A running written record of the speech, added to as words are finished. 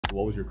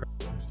What was your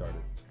credit when you started?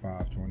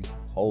 520.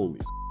 Holy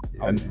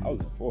Yeah, I was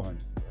at 400.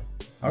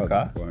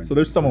 Okay. So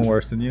there's someone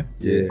worse than you?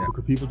 Yeah. So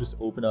could people just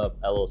open up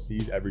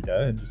LLCs every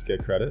day and just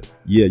get credit?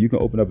 Yeah, you can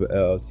open up an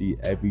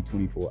LLC every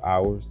 24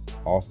 hours.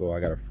 Also, I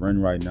got a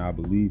friend right now. I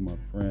believe my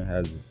friend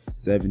has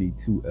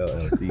 72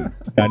 LLCs.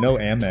 I know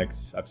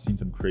Amex, I've seen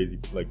some crazy,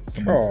 like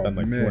someone spend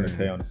like man.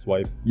 $200K on a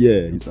swipe.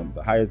 Yeah,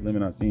 the highest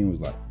limit I've seen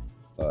was like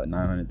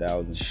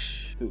 900,000.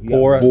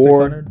 Four at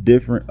Four 600?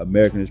 different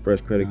American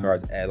Express credit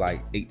cards at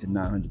like $800,000 to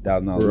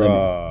 $900,000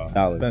 limits.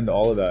 Spend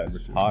all of that and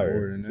retire.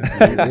 More than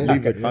that.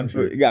 Leave the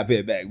country. You got to pay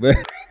it back, but.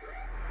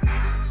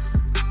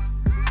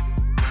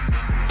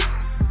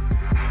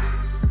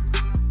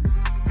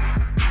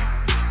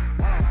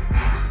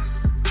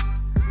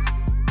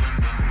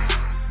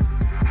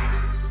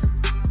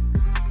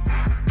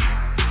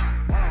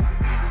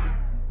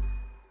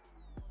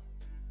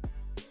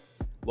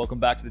 Welcome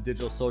back to the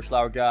Digital Social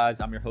Hour, guys.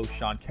 I'm your host,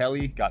 Sean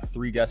Kelly. Got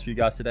 3 guests for you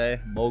guys today,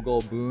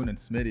 Mogul, Boone, and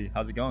Smitty.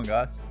 How's it going,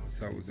 guys?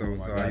 What's up? How you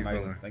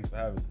feeling? Thanks for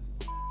having us.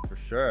 For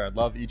sure. I'd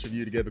love each of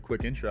you to give a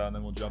quick intro, and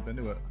then we'll jump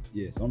into it.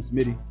 Yeah, so I'm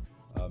Smitty,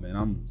 and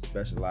I'm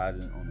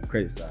specializing on the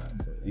credit side.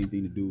 So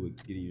anything to do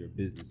with getting your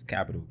business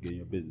capital, getting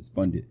your business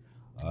funded,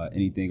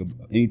 anything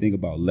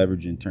about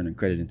leveraging, turning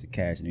credit into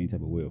cash in any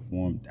type of way or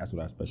form, that's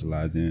what I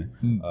specialize in.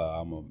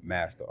 I'm a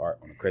master art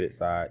on the credit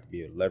side, to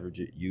be able to leverage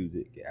it, use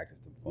it, get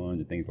access to funds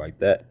and things like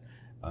that.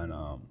 And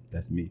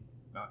that's me.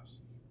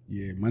 Nice.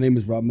 Yeah, my name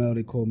is Ramel.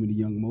 They call me the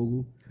Young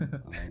Mogul.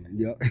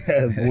 Yep,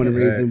 born and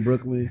raised in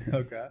Brooklyn.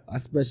 Okay. I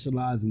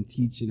specialize in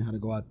teaching how to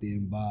go out there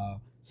and buy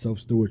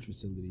self-storage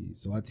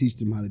facilities. So I teach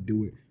them how to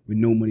do it with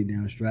no money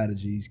down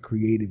strategies,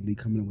 creatively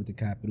coming up with the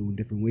capital in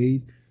different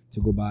ways to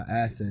go buy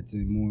assets,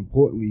 and more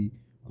importantly,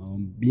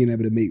 being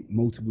able to make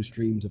multiple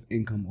streams of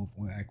income off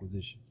one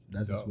acquisition. So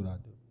that's just what I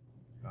do.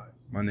 Nice.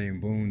 My name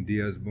Boone,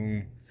 DS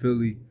Boone,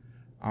 Philly.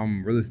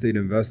 I'm a real estate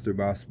investor,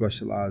 but I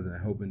specialize in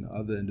helping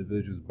other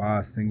individuals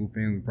buy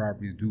single-family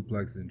properties,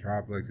 duplexes, and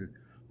triplexes.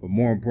 But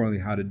more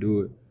importantly, how to do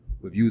it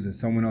with using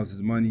someone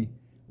else's money,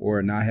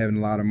 or not having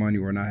a lot of money,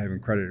 or not having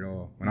credit at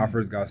all. When I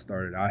first got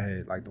started, I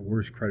had like the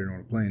worst credit on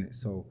the planet.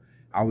 So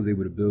I was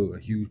able to build a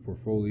huge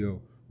portfolio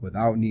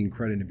without needing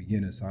credit in the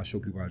beginning. So I show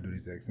people how to do the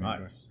exact same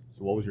thing.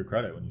 So what was your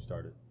credit when you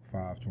started?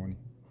 520.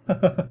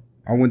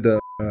 I went to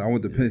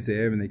Penn State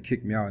Ave, and they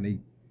kicked me out, and they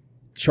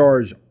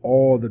charged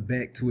all the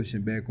back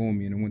tuition back on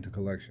me, and it went to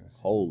collections.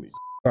 Holy.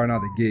 Starting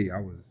out the gate, I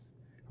was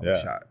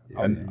shot. Yeah.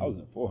 I was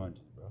at 400,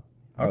 bro.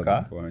 I was Okay.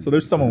 at 400. So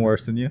there's someone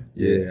worse than you?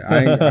 Yeah,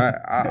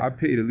 I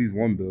paid at least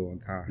one bill on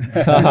time.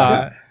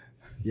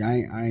 Yeah,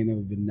 I ain't never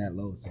been that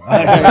low. So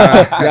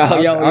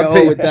I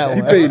paid with that one.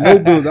 You paid no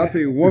bills. I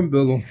paid one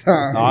bill on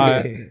time. All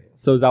right.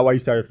 So is that why you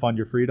started Fund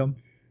Your Freedom?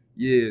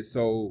 Yeah.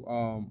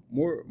 So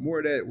more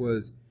of that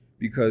was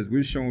because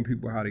we're showing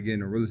people how to get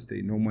into real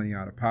estate, no money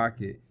out of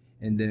pocket.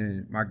 And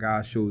then my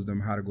guy shows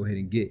them how to go ahead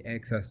and get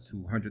access to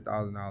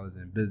 $100,000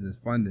 in business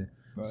funding.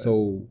 Right.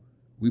 So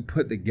we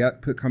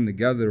come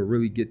together to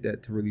really get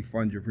that, to really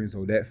fund your freedom.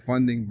 So that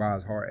funding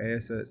buys hard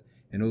assets,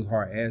 and those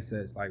hard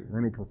assets, like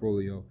rental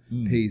portfolio,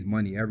 pays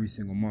money every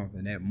single month,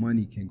 and that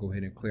money can go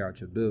ahead and clear out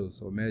your bills.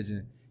 So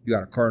imagine you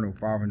got a car note,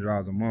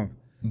 $500 a month.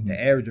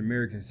 The average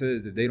American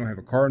says that they don't have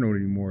a car note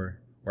anymore,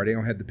 or they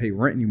don't have to pay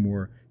rent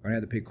anymore, or they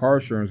have to pay car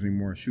insurance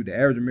anymore. Shoot, the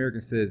average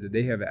American says that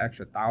they have an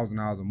extra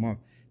 $1,000 a month.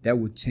 That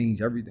would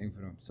change everything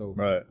for them. So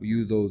we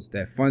use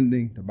that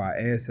funding to buy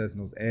assets,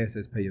 and those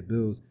assets pay your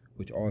bills,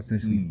 which all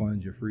essentially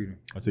funds your freedom.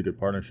 That's a good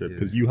partnership,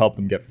 because you help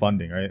them get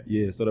funding, right?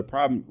 Yeah, so the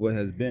problem, what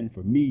has been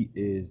for me,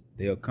 is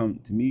they'll come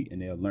to me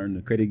and they'll learn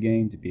the credit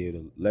game to be able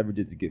to leverage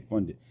it to get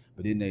funded.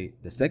 But then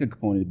the second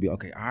component would be,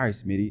 okay, all right,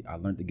 Smitty, I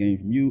learned the game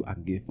from you. I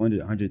can get funded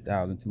 $100,000,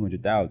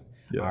 $200,000.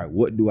 Yeah. All right,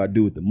 what do I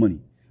do with the money?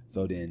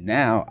 So then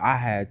now I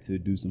had to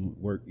do some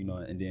work,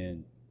 and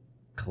then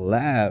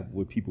collab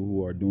with people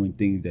who are doing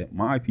things that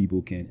my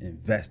people can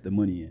invest the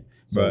money in.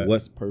 So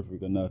what's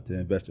perfect enough to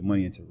invest your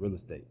money into real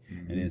estate?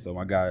 And then so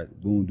my guy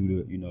Boone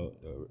do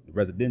the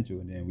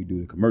residential, and then we do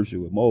the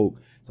commercial with Moog.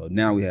 So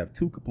now we have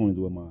 2 components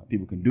of what my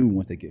people can do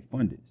once they get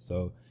funded.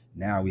 So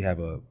now we have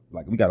a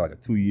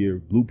 2-year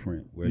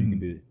blueprint where you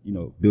can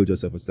build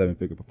yourself a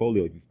 7-figure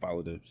portfolio if you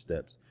follow the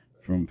steps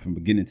from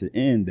beginning to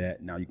end.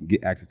 That now you can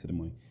get access to the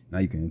money. Now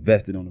you can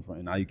invest it on the front,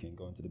 and now you can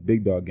go into the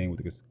big dog game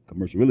with the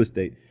commercial real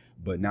estate.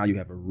 But now you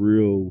have a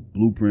real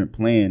blueprint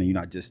plan, and you're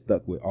not just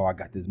stuck with, I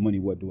got this money,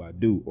 what do I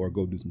do? Or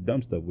go do some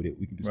dumb stuff with it.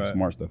 We can do some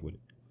smart stuff with it.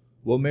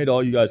 What made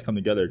all you guys come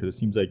together? Because it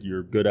seems like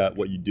you're good at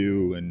what you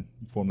do, and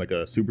you form like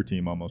a super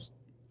team almost.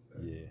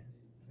 Yeah.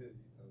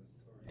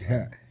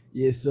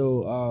 Yeah.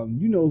 So,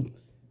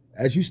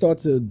 as you start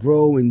to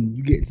grow and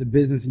you get into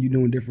business and you're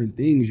doing different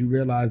things, you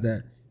realize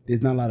that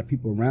there's not a lot of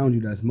people around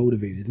you that's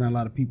motivated. There's not a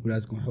lot of people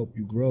that's going to help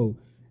you grow.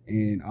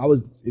 And I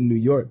was in New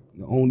York,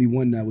 the only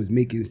one that was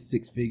making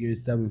 6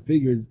 figures, 7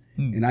 figures,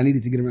 and I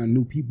needed to get around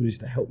new people just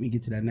to help me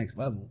get to that next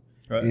level.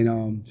 Right.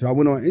 And so I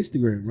went on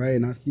Instagram, right,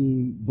 and I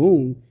seen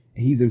Boone,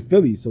 and he's in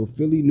Philly. So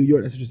Philly, New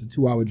York, that's just a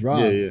 2-hour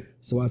drive. Yeah.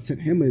 So I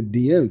sent him a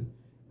DM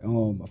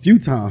a few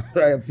times.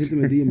 Right, I sent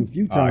him a DM a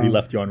few times. He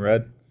left you on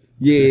red?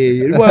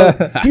 Yeah.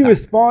 Well, he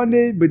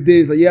responded, but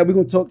then like, yeah, we're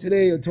gonna talk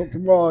today or talk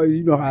tomorrow.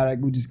 You know how like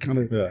we just kind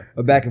of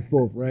a back and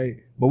forth, right?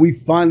 But we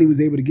finally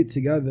was able to get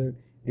together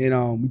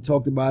and we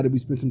talked about it. We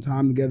spent some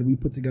time together. We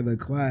put together a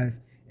class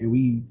and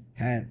we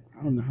had,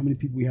 I don't know how many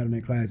people we had in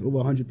that class, over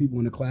 100 people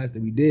in the class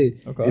that we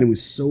did. Okay. And it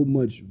was so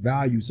much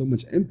value, so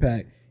much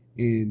impact.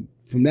 And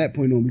from that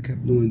point on, we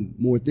kept doing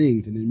more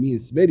things. And then me and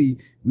Smitty,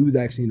 we was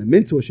actually in a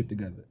mentorship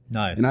together.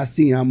 Nice. And I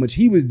seen how much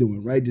he was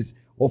doing, right? Just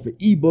off of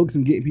ebooks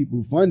and getting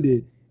people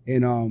funded.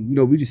 And, you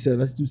know, we just said,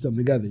 let's do something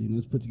together. You know,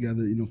 let's put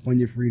together, you know, Fund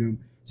Your Freedom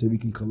so we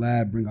can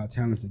collab, bring our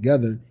talents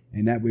together.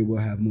 And that way we'll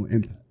have more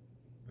impact.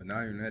 But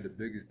not even that, the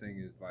biggest thing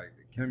is like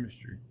the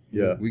chemistry.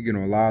 Yeah. We get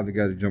on live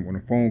together, jump on a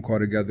phone call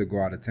together,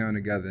 go out of town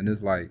together. And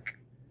it's like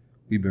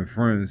we've been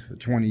friends for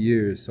 20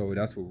 years. So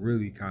that's what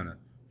really kind of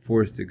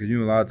forced it. Because, you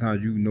know, a lot of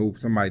times, you know,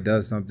 somebody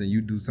does something,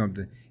 you do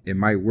something, it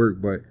might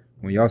work. But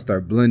when y'all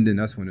start blending,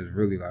 that's when it's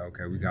really like,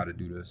 okay, we got to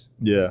do this.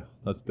 Yeah,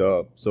 that's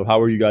dope. So how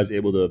were you guys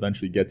able to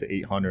eventually get to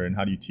 800, and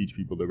how do you teach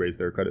people to raise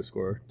their credit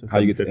score? How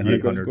you get to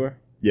 800 credit score?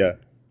 Yeah.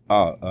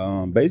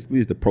 Basically,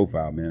 it's the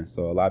profile, man.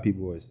 So a lot of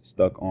people are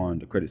stuck on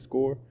the credit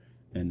score,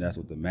 and that's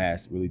what the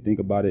mass really think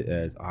about it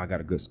as, oh, I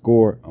got a good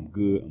score, I'm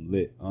good, I'm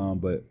lit.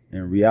 But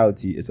in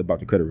reality, it's about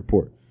the credit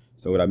report.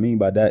 So what I mean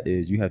by that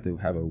is you have to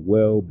have a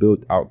well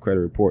built out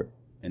credit report,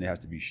 and it has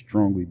to be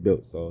strongly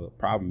built. So the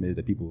problem is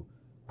that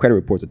credit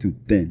reports are too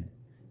thin.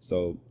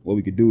 So what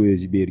we could do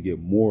is you'd be able to get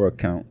more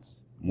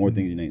accounts, more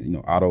things, you know,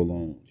 auto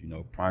loans, you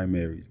know,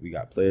 primaries. We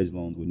got pledge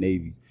loans with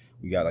navies.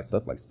 We got like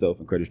stuff like self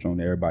and credit strong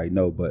that everybody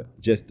know. But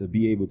just to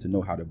be able to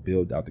know how to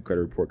build out the credit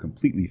report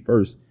completely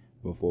first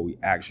before we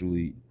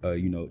actually,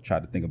 you know, try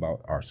to think about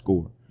our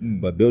score.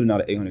 But building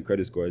out an 800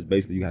 credit score is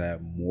basically you got to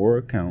have more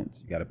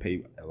accounts. You got to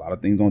pay a lot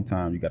of things on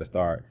time. You got to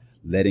start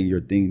letting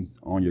your things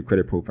on your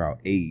credit profile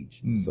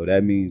age. So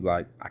that means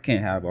like I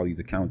can't have all these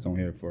accounts on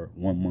here for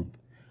 1 month.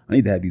 I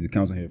need to have these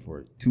accounts on here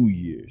for 2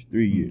 years,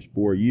 3 years,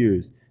 4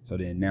 years. So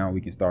then now we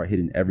can start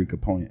hitting every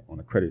component on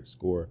a credit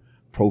score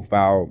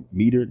profile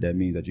meter. That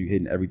means that you're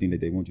hitting everything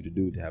that they want you to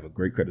do to have a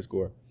great credit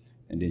score.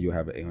 And then you'll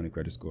have an 800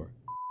 credit score.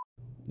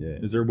 Yeah.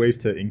 Is there ways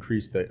to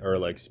increase or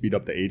like speed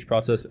up the age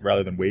process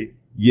rather than wait?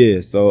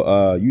 Yeah.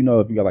 So, you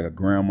know, if you got like a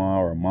grandma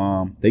or a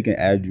mom, they can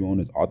add you on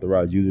as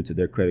authorized user to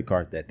their credit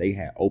card that they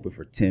had open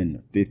for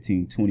 10,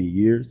 15, 20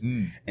 years.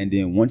 And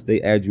then once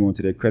they add you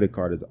onto their credit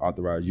card as an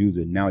authorized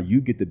user, now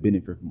you get the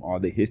benefit from all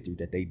the history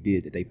that they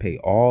did, that they pay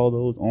all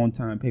those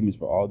on-time payments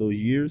for all those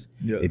years.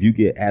 Yeah. If you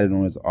get added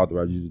on as an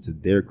authorized user to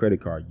their credit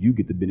card, you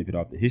get the benefit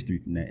off the history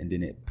from that. And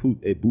then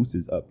it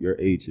boosts up your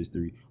age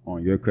history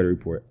on your credit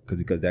report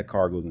because that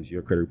card goes into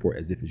your credit report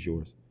as if it's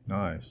yours.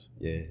 Nice.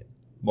 Yeah.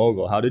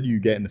 Mogul, how did you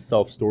get in the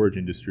self-storage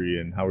industry,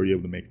 and how were you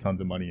able to make tons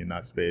of money in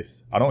that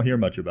space? I don't hear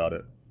much about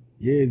it.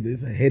 Yeah,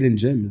 it's a hidden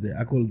gem.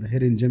 I call it the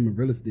hidden gem of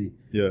real estate.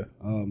 Yeah.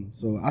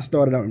 So I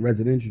started out in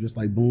residential, just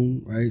like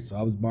Boone, right? So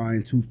I was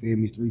buying 2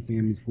 families, 3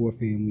 families, 4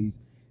 families,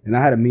 and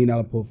I had $1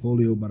 million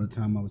portfolio by the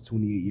time I was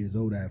 28 years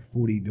old. I had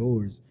 40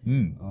 doors.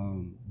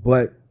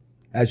 But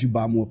as you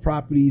buy more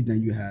properties,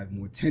 then you have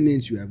more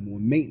tenants, you have more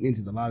maintenance.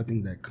 There's a lot of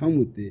things that come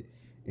with it.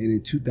 And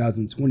in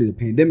 2020, the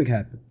pandemic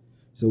happened.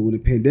 So when the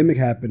pandemic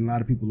happened, a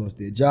lot of people lost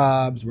their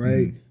jobs,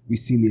 right? We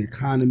seen the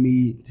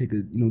economy take a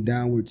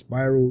downward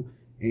spiral,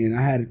 and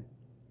I had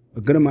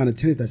a good amount of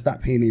tenants that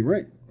stopped paying their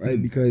rent, right?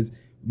 Because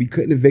we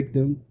couldn't evict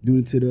them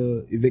due to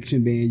the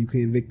eviction ban. You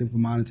couldn't evict them for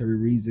monetary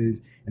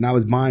reasons, and I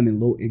was buying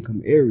in low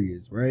income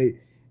areas, right?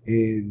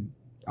 And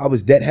I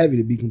was debt heavy,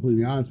 to be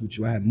completely honest with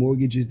you. I had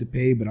mortgages to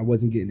pay, but I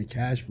wasn't getting the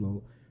cash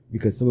flow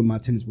because some of my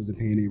tenants wasn't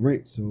paying their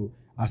rent. So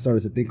I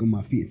started to think on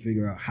my feet and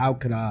figure out how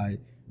could I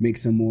make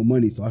some more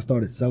money. So I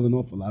started selling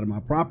off a lot of my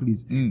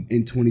properties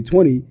in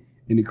 2020.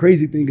 And the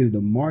crazy thing is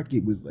the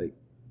market was like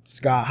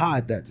sky high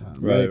at that time.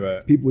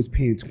 Right. People was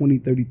paying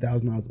 $20,000,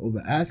 $30,000 over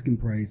asking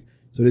price.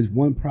 So there's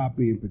one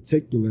property in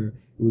particular,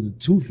 it was a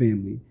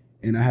 2-family,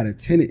 and I had a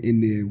tenant in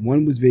there.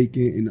 One was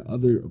vacant and the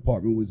other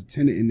apartment was a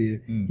tenant in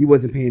there. He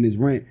wasn't paying his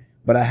rent,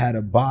 but I had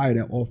a buyer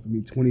that offered me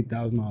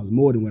 $20,000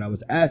 more than what I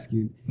was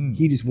asking.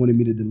 He just wanted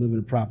me to deliver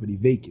the property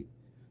vacant.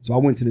 So I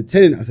went to the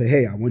tenant. I said,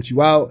 hey, I want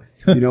you out.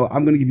 I'm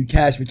going to give you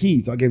cash for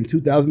keys. So I gave him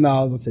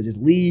 $2,000. I said,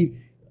 just leave.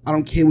 I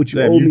don't care what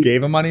you owe me. You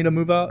gave him money to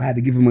move out? I had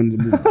to give him money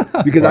to move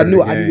out because I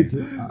knew I needed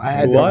to. I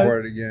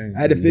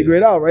had to figure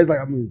it out, right? It's like,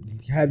 I'm going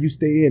to have you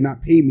stay here and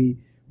not pay me,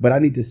 but I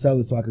need to sell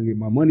it so I can get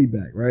my money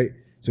back, right?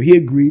 So he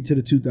agreed to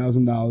the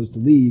 $2,000 to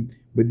leave,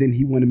 but then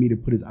he wanted me to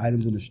put his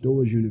items in the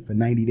storage unit for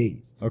 90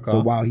 days. Okay.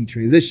 So while he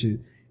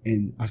transitioned,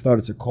 and I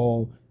started to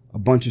call a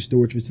bunch of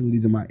storage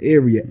facilities in my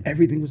area,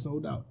 everything was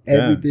sold out.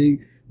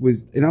 Everything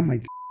was, and I'm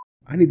like,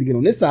 I need to get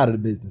on this side of the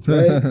business,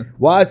 right?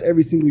 Why is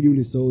every single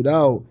unit sold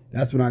out?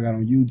 That's when I got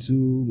on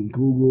YouTube and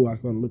Google. I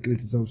started looking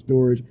into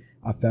self-storage.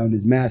 I found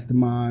this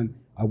mastermind.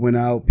 I went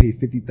out,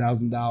 paid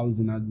 $50,000,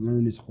 and I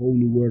learned this whole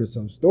new world of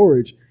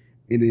self-storage.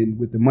 And then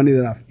with the money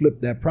that I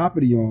flipped that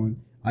property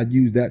on, I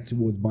used that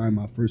towards buying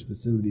my first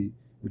facility,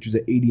 which was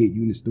an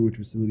 88-unit storage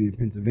facility in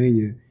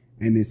Pennsylvania,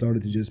 and then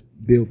started to just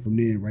build from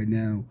there. Right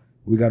now,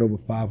 We got over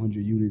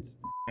 500 units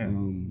right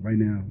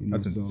now. You know,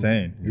 That's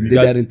insane. We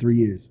did that in 3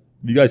 years.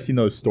 Have you guys seen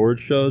those storage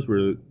shows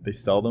where they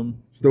sell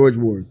them? Storage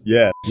Wars.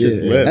 Yeah, it's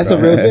lit, that's bro.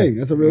 a real thing.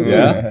 That's a real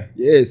Yeah? thing.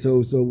 Yeah. So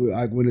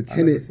like when a I never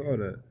tenant, saw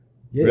that.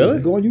 yeah, Really?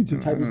 go on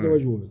YouTube, type in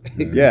Storage Wars.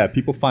 Yeah,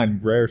 people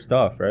find rare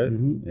stuff, right?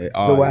 Mhm.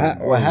 Yeah, So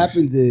yeah. what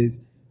happens is,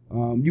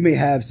 you may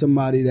have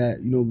somebody that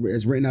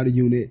is renting out a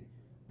unit.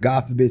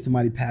 God forbid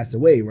somebody passed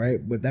away, right?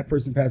 But if that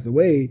person passed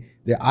away,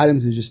 their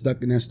items is just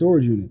stuck in their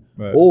storage unit,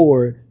 Right.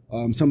 or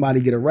somebody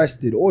get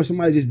arrested, or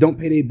somebody just don't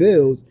pay their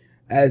bills.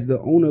 As the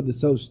owner of the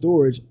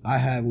self-storage, I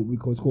have what we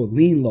call, it's called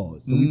lien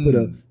laws. So we put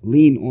a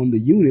lien on the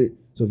unit.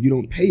 So if you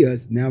don't pay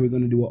us, now we're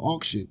going to do an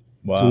auction.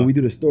 Wow. So when we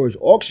do the storage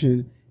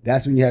auction,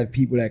 that's when you have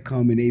people that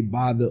come and they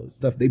buy the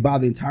stuff. They buy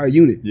the entire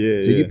unit.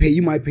 Yeah, So yeah.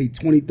 you might pay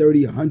 20,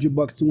 30,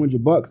 $100,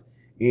 $200,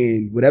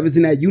 and whatever's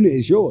in that unit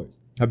is yours.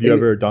 Have you And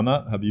ever done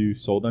that? Have you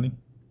sold any?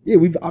 Yeah,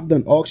 I've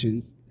done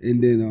auctions,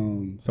 and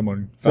then Someone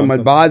found somebody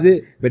something? buys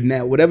it, but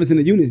now whatever's in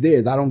the unit is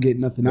theirs. I don't get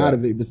nothing out Yeah.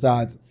 of it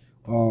besides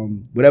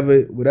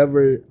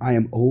whatever I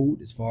am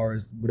owed, as far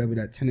as whatever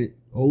that tenant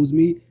owes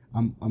me.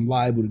 I'm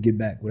liable to get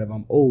back whatever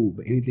I'm owed.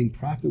 But anything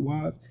profit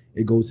wise,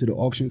 it goes to the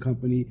auction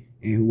company,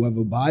 and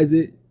whoever buys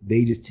it,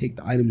 they just take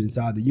the items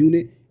inside the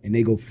unit and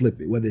they go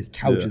flip it. Whether it's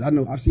couches, Yeah. I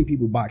know I've seen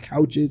people buy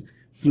couches,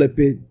 flip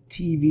it,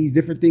 TVs,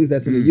 different things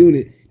that's in the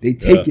unit. They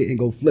take it and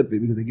go flip it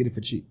because they get it for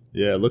cheap.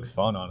 Yeah, it looks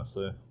fun,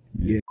 honestly.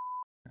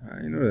 I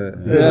didn't know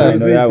that. Yeah, I I ain't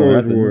know seen that one. Storage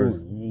That's a new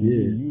Wars. one. You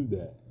Yeah. use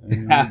that. You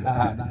use that.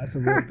 Nah, that's a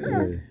real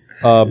thing.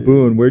 Yeah.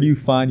 Boone, where do you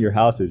find your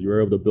houses? You were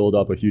able to build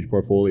up a huge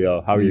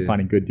portfolio. How are you Yeah.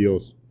 finding good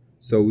deals?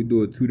 So we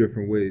do it 2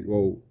 different ways.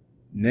 Well,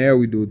 now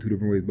we do it 2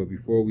 different ways, but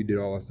before we did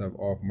all our stuff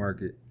off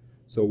market.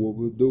 So what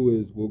we'll do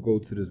is we'll go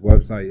to this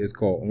website. It's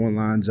called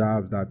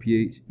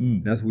onlinejobs.ph.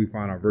 That's where we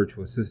find our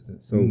virtual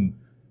assistant. So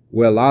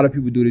what a lot of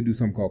people do, they do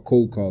something called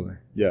cold calling.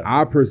 Yeah.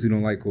 I personally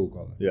don't like cold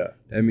calling. Yeah.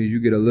 That means you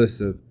get a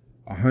list of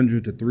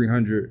 100 to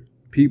 300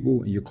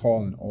 people and you're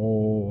calling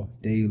all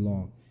day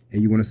long.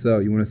 And you want to sell,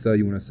 you want to sell,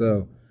 you want to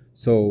sell.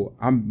 So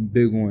I'm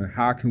big on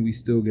how can we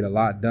still get a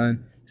lot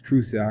done.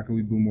 Crucial, how can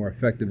we be more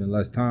effective in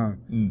less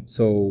time?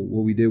 So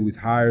what we did was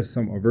hire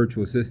a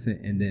virtual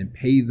assistant and then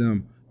pay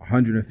them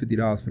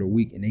 $150 for the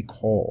week, and they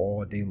call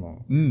all day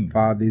long,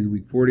 5 days a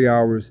week, 40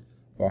 hours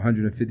for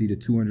 $150 to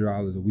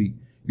 $200 a week.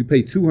 You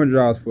pay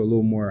 $200 for a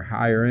little more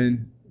higher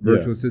end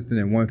virtual assistant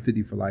and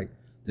 $150 for like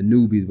the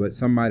newbies, but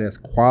somebody that's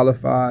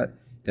qualified,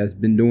 that's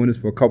been doing this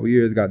for a couple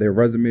years, got their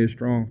resume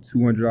strong,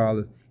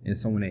 $200, and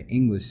someone that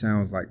English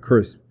sounds like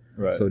crisp.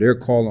 Right. So they're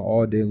calling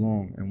all day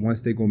long, and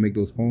once they go make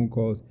those phone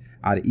calls,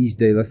 out of each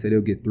day, let's say they'll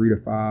get 3 to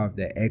 5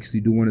 that actually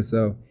do want to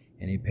sell,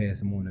 and they pass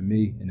them on to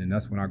me, and then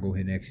that's when I go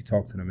ahead and actually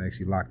talk to them and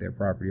actually lock that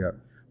property up.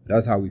 But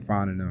that's how we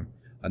finding them.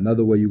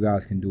 Another way you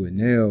guys can do it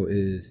now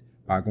is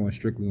by going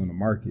strictly on the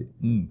market.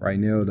 Right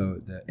now,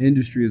 the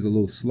industry is a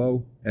little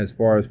slow as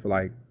far as for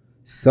like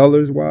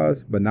sellers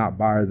wise, but not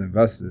buyers,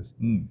 investors.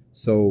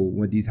 So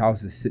when these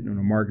houses sitting on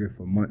the market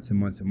for months and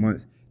months and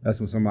months, that's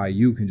when somebody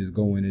you can just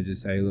go in and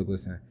just say, hey, look,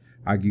 listen,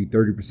 I'll give you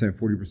 30%,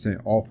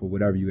 40% off of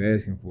whatever you're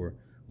asking for.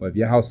 But if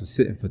your house was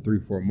sitting for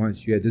 3-4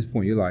 months, you at this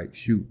point, you're like,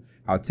 shoot,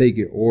 I'll take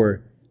it.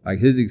 Or like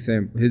his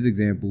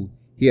example,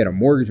 he had a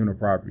mortgage on the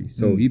property.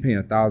 So he paying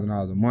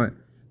 $1,000 a month.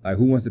 Like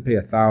who wants to pay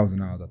 $1,000,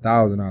 $1,000,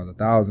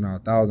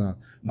 $1,000, $1,000?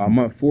 By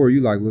month 4, you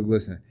like, look,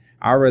 listen,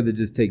 I'd rather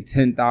just take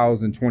 $10,000,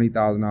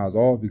 $20,000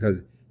 off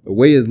because the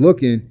way it's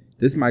looking,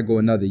 this might go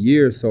another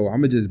year. So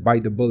I'm gonna just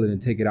bite the bullet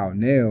and take it out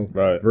now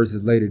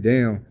versus later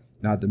down.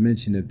 Not to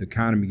mention if the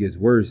economy gets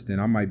worse, then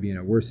I might be in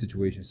a worse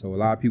situation. So a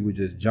lot of people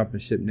just jumping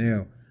ship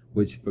now,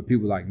 which for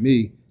people like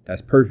me,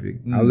 that's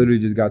perfect. I literally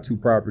just got 2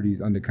 properties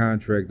under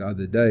contract the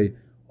other day.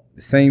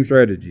 The same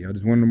strategy. I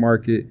just went to the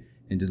market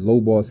and just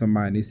lowball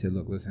somebody, and they said,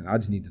 look, listen, I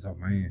just need this off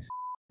my hands.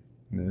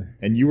 Yeah.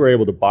 And you were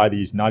able to buy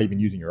these not even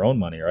using your own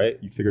money, right?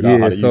 You figured out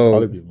how to use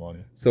other people's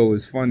money. So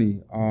it's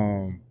funny.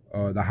 One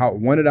of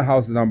the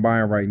houses I'm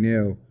buying right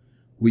now,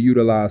 we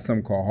utilize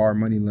something called hard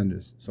money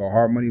lenders. So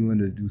hard money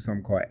lenders do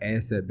something called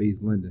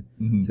asset-based lending.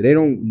 So they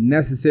don't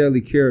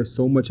necessarily care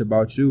so much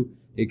about you.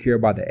 They care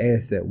about the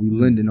asset. We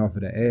lending off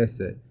of the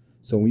asset.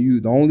 So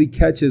the only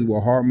catch is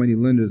with hard money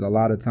lenders, a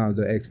lot of times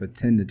they'll ask for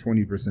 10 to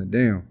 20%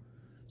 down.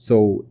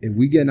 So if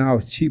we get in the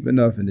house cheap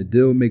enough and the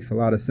deal makes a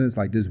lot of sense,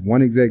 like this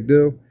one exact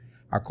deal,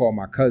 I call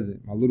my cousin,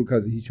 my little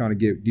cousin, he's trying to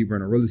get deeper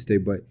into real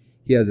estate, but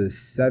he has a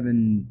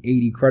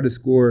 780 credit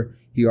score.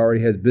 He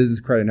already has business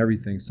credit and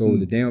everything. So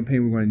the down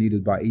payment we're going to need is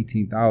about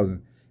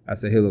 $18,000. I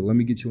said, hey, look, let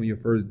me get you on your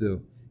first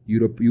deal.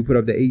 You put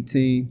up the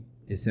 18,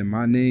 it's in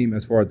my name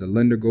as far as the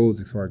lender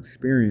goes, as far as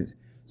experience.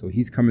 So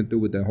he's coming through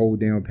with the whole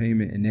down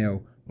payment, and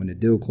now when the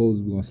deal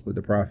closes, we're gonna split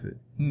the profit.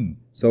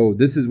 So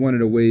this is one of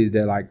the ways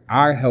that like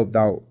I helped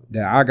out,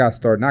 that I got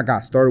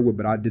started with,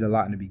 but I did a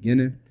lot in the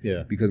beginning.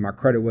 Yeah. Because my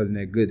credit wasn't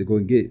that good to go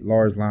and get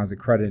large lines of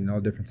credit and all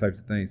different types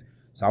of things.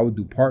 So I would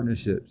do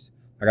partnerships.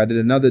 Like I did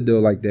another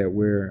deal like that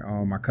where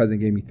my cousin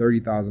gave me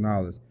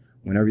 $30,000.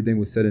 When everything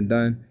was said and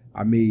done,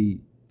 I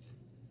made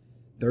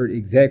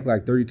exactly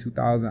like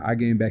 $32,000. I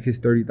gave him back his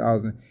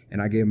 $30,000,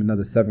 and I gave him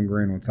another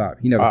 $7,000 on top.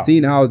 He never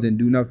seen the house, didn't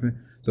do nothing.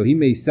 So he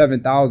made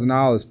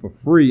 $7,000 for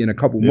free in a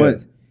couple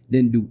months.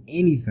 Didn't do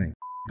anything.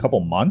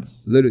 Couple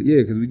months? Literally,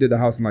 yeah, because we did the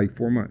house in like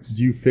 4 months.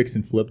 Do you fix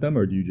and flip them,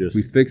 or do you just?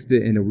 We fixed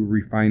it and then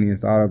we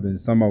refinanced out of it, and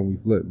some of them we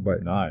flipped.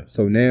 But nice.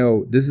 So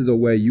now this is a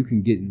way you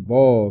can get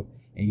involved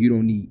and you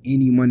don't need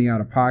any money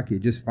out of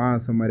pocket. Just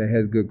find somebody that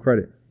has good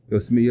credit. Yo,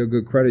 Smith, your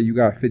good credit. You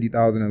got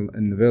 $50,000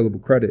 in available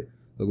credit.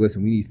 Look,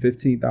 listen, we need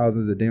 $15,000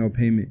 as a down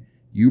payment.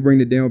 You bring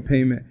the down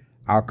payment.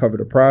 I'll cover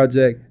the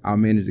project. I'll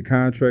manage the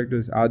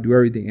contractors. I'll do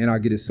everything, and I'll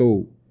get it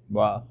sold.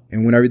 Wow.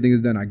 And when everything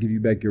is done, I give you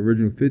back your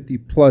original 50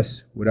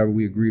 plus whatever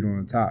we agreed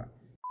on top.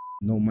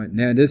 No money.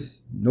 Now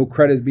no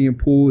credit is being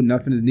pulled.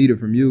 Nothing is needed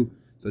from you.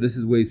 So this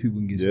is ways people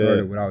can get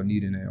started without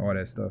needing all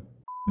that stuff.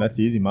 That's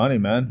easy money,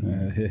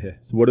 man.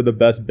 So what are the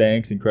best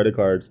banks and credit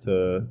cards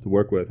to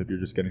work with if you're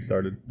just getting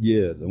started?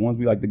 Yeah, the ones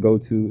we like to go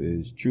to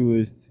is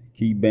Truist,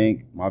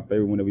 KeyBank. My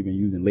favorite one that we've been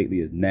using lately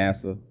is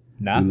NASA.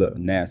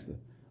 NASA.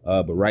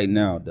 But right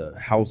now, the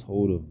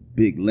household of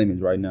big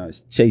lemons right now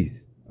is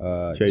Chase.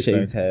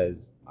 Chase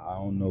has, I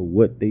don't know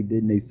what they did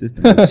in their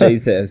system, but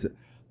Chase has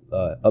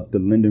up the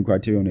lending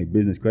criteria on their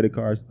business credit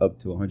cards up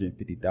to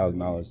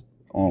 $150,000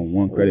 on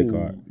one credit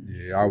card.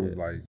 Yeah, I was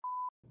like,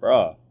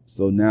 bruh.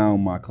 So now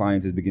my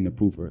clients is beginning to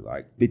prove for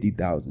like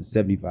 $50,000,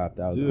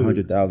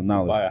 $75,000,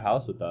 $100,000. Buy a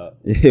house with that.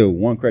 Yeah,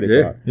 one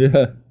credit card.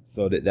 Yeah.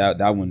 So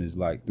that one is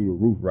like through the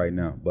roof right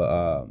now.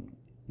 But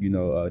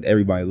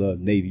everybody loves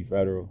Navy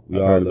Federal. We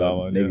all love that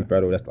one, Navy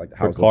Federal. That's like the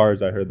house for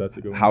cars. I heard that's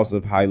a good one. House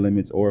of high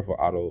limits, or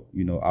for auto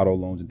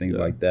loans and things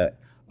like that.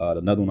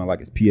 Another one I like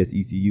is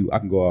PSECU. I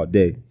can go all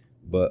day,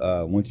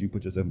 but once you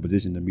put yourself in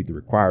position to meet the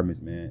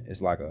requirements, man,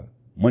 it's like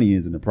money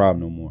isn't a problem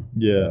no more.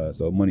 Yeah.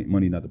 So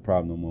money not the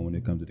problem no more when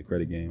it comes to the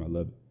credit game. I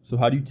love it. So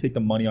how do you take the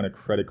money on a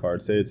credit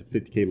card? Say it's a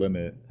 $50K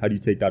limit. How do you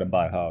take that and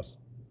buy a house?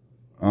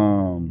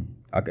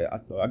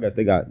 So I guess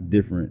they got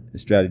different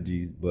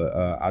strategies, but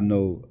I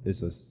know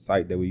it's a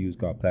site that we use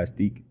called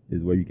Plastique,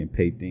 is where you can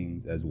pay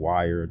things as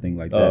wire or things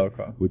like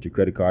that with your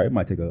credit card. It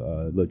might take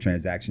a little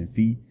transaction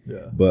fee,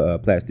 but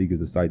Plastique is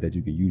a site that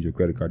you can use your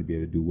credit card to be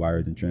able to do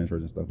wires and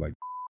transfers and stuff like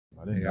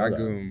that. I give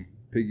them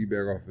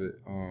piggyback off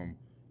it.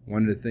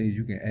 One of the things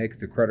you can ask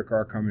the credit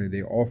card company,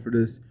 they offer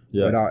this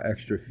without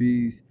extra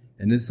fees,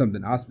 and this is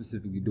something I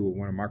specifically do with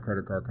one of my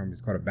credit card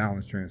companies called a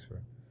balance transfer.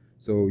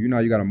 So, you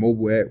got a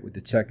mobile app with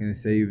the checking,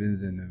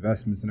 savings, and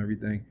investments and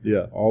everything.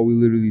 Yeah. All we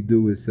literally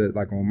do is set,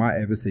 like on my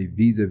app, it say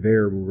Visa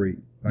variable rate.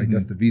 Like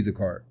that's the Visa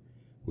card.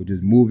 We'll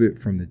just move it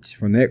from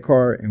that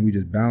card, and we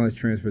just balance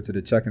transfer to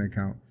the checking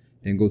account,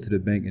 then go to the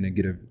bank and then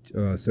get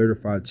a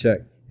certified check,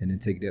 and then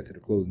take that to the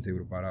closing table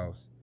to buy the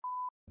house.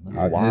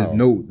 There's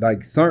no,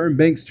 like, certain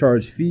banks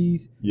charge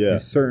fees. Yeah.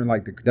 And certain,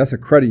 that's a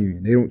credit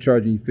union. They don't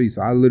charge any fees.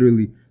 So I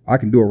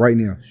can do it right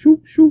now.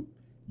 Shoot.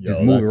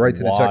 Just move it right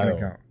to the checking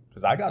account.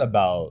 Because I got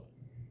about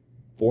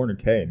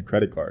 $400K in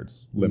credit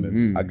cards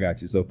limits. I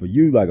got you. So for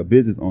you, like a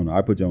business owner,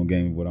 I put you on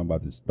game with what I'm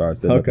about to start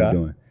setting up and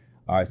doing.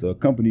 All right, so a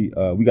company,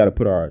 we got to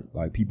put our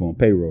people on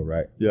payroll,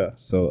 right? Yeah.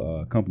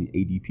 So company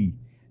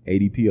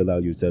ADP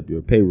allows you to set up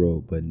your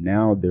payroll, but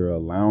now they're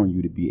allowing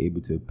you to be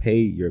able to pay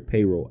your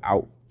payroll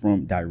out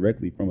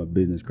directly from a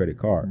business credit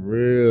card.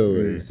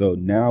 Really? So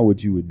now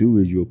what you would do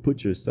is you'll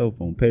put yourself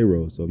on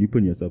payroll. So if you're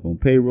putting yourself on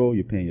payroll,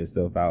 you're paying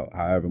yourself out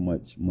however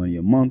much money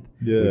a month.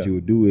 Yeah. What you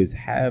would do is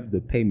have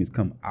the payments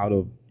come out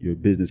of your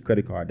business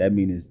credit card. That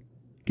means it's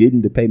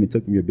getting the payment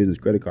took from your business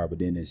credit card, but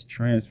then it's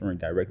transferring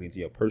directly into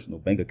your personal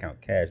bank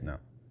account cash now.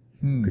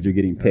 Because you're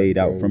getting paid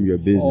out from your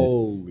business.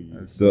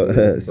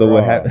 So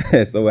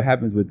what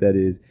happens with that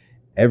is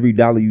every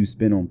dollar you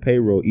spend on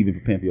payroll, even if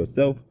you're paying for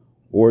yourself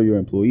or your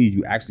employees,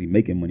 you actually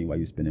making money while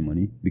you're spending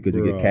money, because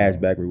you get cash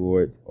back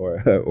rewards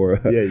or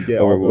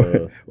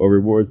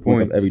rewards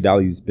points of every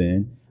dollar you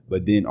spend.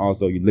 But then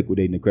also you're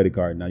liquidating the credit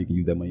card. Now you can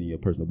use that money in your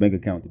personal bank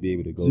account to be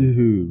able to go.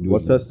 Dude,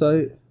 what's that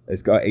site?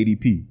 It's called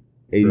ADP.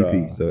 So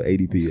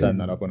ADP. I'm setting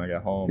that up when I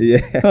get home. Yeah.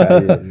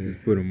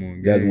 Just put them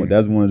on.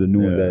 That's one of the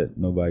new ones that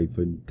nobody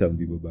telling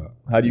people about.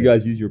 How do you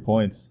guys use your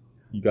points?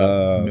 You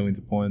got millions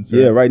of points?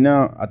 Yeah, right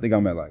now I think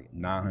I'm at like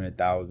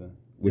 900,000,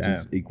 which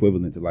is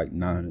equivalent to like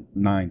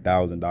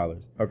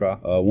 $9,000. Okay.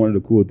 One of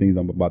the cool things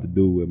I'm about to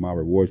do with my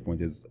rewards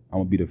points is I'm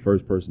gonna be the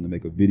first person to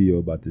make a video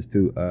about this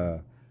too.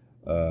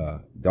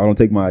 Don't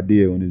take my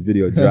idea when this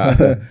video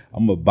drops.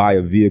 I'm gonna buy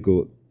a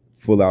vehicle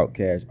full out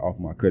cash off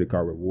my credit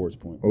card rewards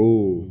points.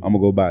 Oh, I'm gonna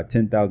go buy a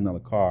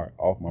 $10,000 car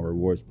off my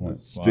rewards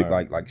points,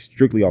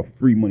 strictly off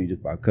free money,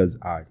 just because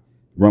I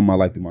run my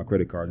life through my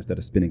credit card instead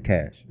of spending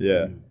cash.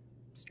 Yeah,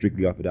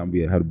 strictly off of that, I'm gonna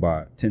be able to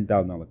buy a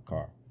 $10,000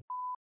 car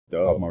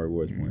off my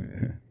rewards points.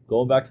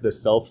 Going back to the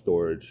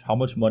self-storage, how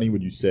much money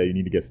would you say you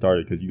need to get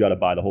started? Because you got to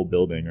buy the whole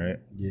building, right?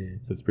 Yeah.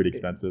 So it's pretty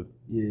expensive.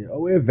 Yeah.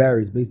 Oh, it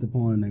varies based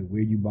upon like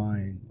where you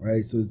buying,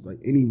 right? So it's like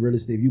any real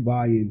estate. If you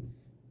buy in,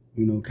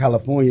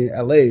 California,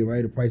 LA,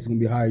 right, the price is gonna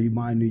be higher. You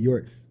buy in New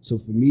York. So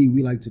for me,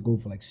 we like to go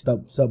for like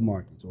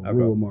sub-markets or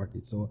rural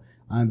markets. So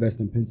I invest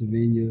in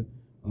Pennsylvania,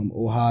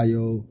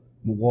 Ohio,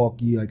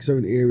 Milwaukee, like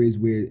certain areas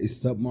where it's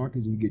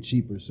sub-markets and you get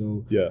cheaper.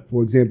 So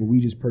for example, we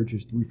just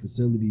purchased 3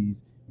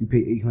 facilities. We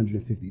pay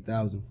 $850,000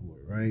 for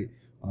it, right?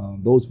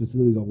 Those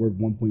facilities are worth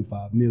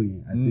 1.5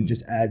 million. I think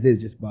just as is,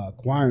 just by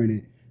acquiring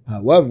it.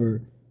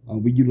 However,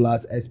 we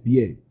utilize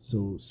SBA,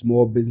 so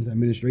Small Business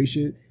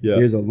Administration. Yeah.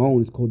 There's a loan.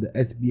 It's called the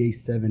SBA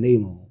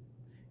 7A loan,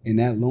 and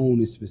that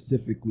loan is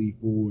specifically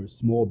for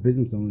small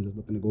business owners that's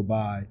looking to go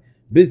buy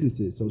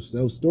businesses. So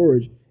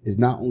self-storage is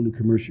not only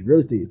commercial real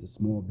estate; it's a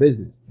small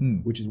business,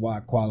 which is why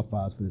it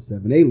qualifies for the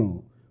 7A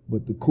loan.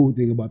 But the cool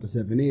thing about the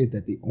 7A is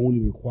that they only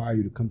require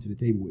you to come to the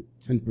table with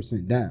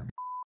 10% down.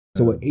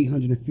 So an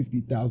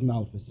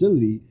 $850,000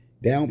 facility,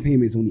 down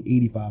payment is only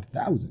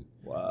 $85,000.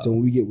 Wow. So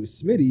when we get with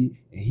Smitty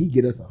and he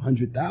get us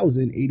 $100,000,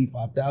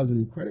 $85,000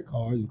 in credit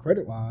cards and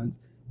credit lines,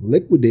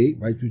 liquidate,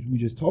 right? Which we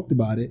just talked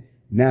about it.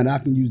 Now I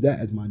can use that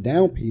as my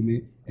down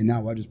payment, and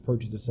now I just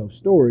purchase a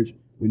self-storage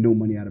with no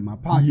money out of my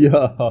pocket.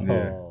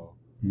 Yo,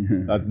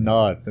 that's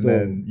nuts. And So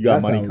then you got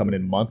that's money how- coming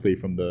in monthly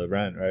from the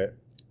rent, right?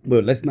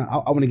 But let's not.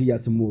 I want to give you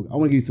some more. I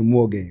want to give you some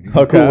more game. It's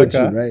Okay, cool with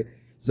okay. you, right?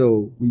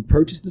 So we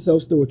purchased the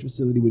self-storage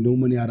facility with no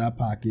money out of our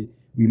pocket.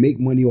 We make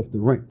money off the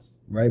rents,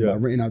 right? Yeah. By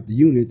renting out the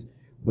units.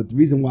 But the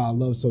reason why I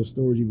love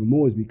self-storage even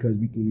more is because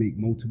we can make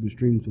multiple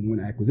streams from one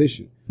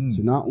acquisition.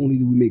 So not only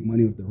do we make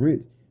money off the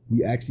rents,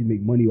 we actually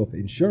make money off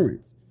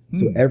insurance.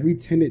 So every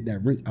tenant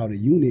that rents out a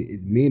unit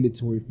is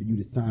mandatory for you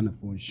to sign up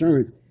for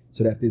insurance,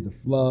 so that if there's a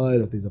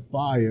flood or if there's a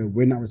fire,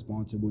 we're not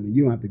responsible and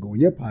you don't have to go in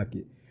your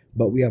pocket.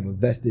 But we have a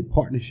vested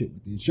partnership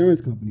with the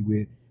insurance company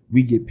where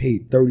we get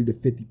paid 30 to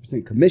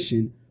 50%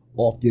 commission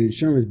off your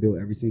insurance bill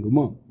every single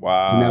month.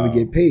 Wow. So now we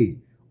get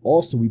paid.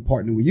 Also, we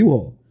partner with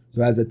U-Haul.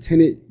 So as a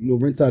tenant,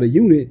 rents out a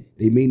unit,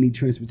 they may need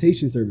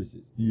transportation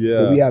services. Yeah.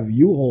 So we have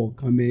U-Haul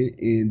come in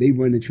and they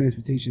run the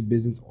transportation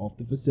business off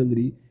the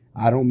facility.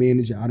 I don't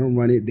manage it. I don't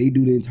run it. They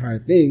do the entire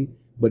thing,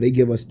 but they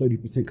give us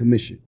 30%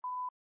 commission,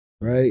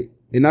 right?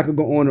 And I could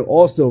go on and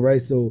also,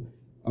 right? So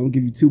I'm gonna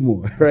give you two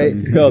more, right?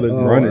 Yo, there's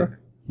Run more?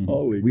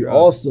 Holy We crap.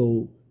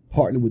 also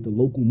partner with the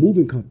local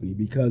moving company,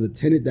 because a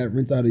tenant that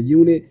rents out a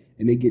unit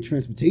and they get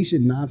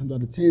transportation, 9 times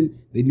out of 10,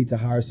 they need to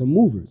hire some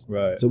movers.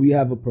 Right. So we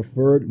have a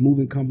preferred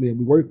moving company that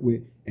we work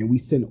with, and we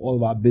send all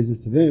of our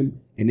business to them,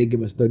 and they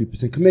give us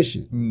 30%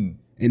 commission.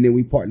 And then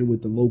we partner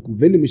with the local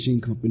vending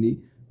machine company,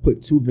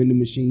 put 2 vending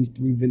machines,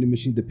 3 vending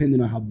machines, depending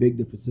on how big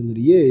the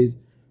facility is.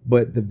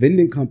 But the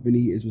vending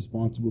company is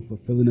responsible for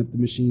filling up the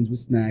machines with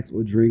snacks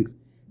or drinks,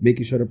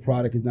 making sure the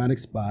product is not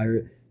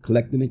expired,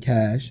 collecting the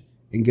cash,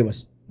 and give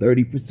us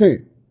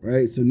 30%,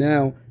 right? So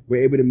now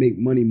we're able to make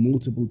money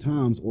multiple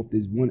times off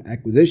this one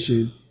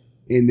acquisition,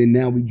 and then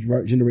now we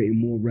generating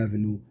more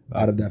revenue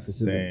out of that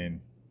facility.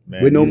 Insane.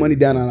 Man, With no money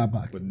down out of our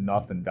pocket. With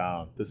nothing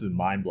down. This is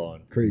mind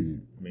blowing. Crazy.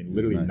 I mean,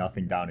 literally Right.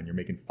 nothing down, and you're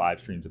making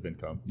 5 streams of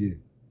income. Yeah.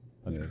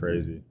 That's Yeah,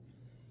 crazy.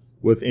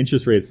 With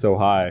interest rates so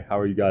high, how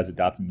are you guys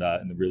adapting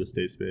that in the real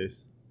estate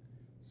space?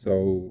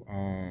 So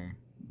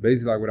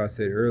basically, like what I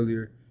said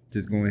earlier,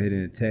 just going ahead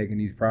and attacking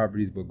these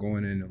properties, but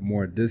going in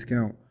more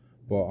discount.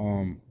 But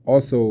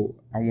also,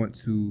 I want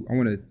to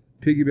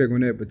piggyback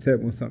on that, but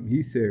tap on something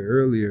he said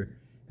earlier,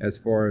 as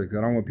far as, 'cause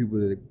I don't want people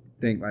to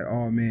think like,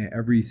 oh man,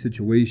 every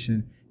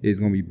situation is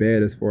gonna be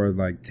bad as far as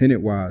like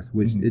tenant wise,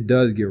 which it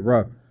does get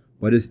rough.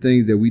 But it's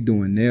things that we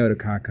doing now to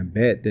kind of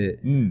combat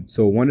that.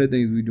 So one of the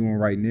things we doing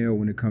right now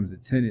when it comes to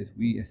tenants,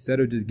 we, instead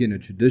of just getting a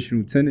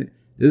traditional tenant,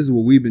 this is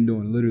what we've been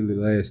doing literally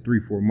the last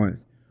 3-4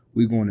 months.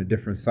 We going to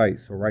different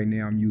sites. So right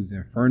now I'm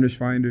using Furnish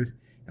Finders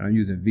and I'm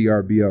using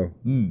VRBO.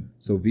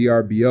 So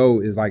VRBO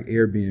is like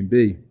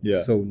Airbnb.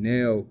 Yeah. So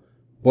now,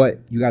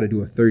 but you got to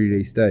do a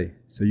 30-day stay.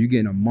 So you're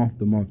getting a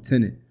month-to-month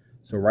tenant.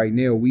 So right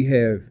now we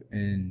have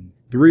in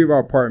 3 of our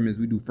apartments,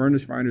 we do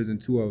Furnish Finders in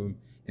 2 of them,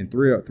 and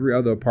 3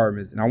 other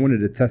apartments. And I wanted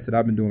to test it.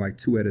 I've been doing like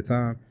 2 at a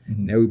time.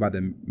 Now we about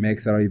to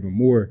max out even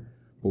more.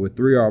 But with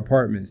 3 of our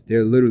apartments,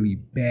 they're literally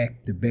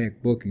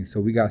back-to-back bookings. So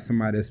we got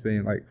somebody that's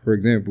paying, like, for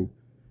example,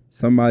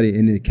 somebody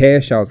in the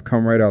cash outs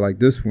come right out like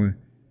this one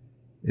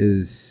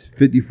is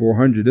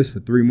 $5,400. This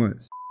for 3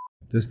 months.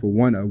 This for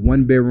a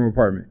 1-bedroom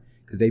apartment,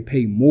 because they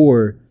pay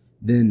more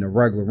than the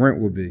regular rent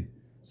would be.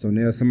 So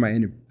now somebody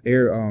in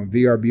the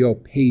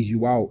VRBO pays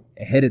you out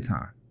ahead of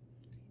time.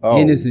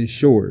 And it's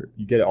insured.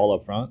 You get it all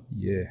up front?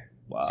 Yeah.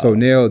 Wow. So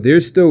now they're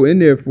still in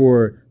there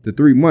for the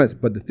 3 months,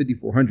 but the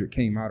 $5,400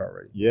 came out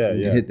already. Yeah, It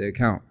yeah. hit the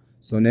account.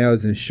 So now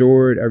it's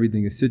insured.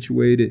 Everything is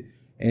situated.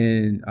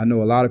 And I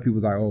know a lot of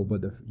people like, oh,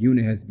 but the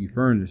unit has to be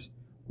furnished.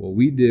 What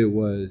we did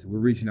was we're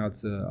reaching out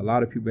to a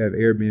lot of people that have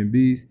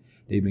Airbnbs.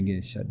 They've been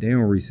getting shut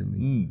down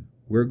recently.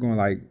 We're going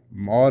like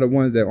all the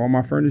ones that are on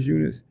my furnished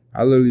units.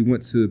 I literally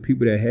went to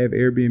people that have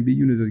Airbnb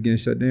units that's getting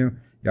shut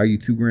down. Y'all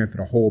get $2,000 for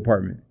the whole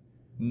apartment.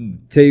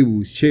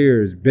 Tables,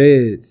 chairs,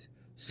 beds,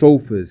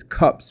 sofas,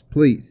 cups,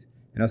 plates.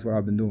 And that's what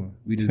I've been doing.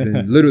 We just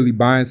been literally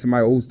buying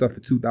somebody old stuff for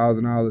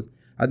 $2,000.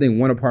 I think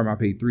one apartment I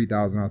paid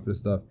 $3,000 for the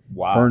stuff.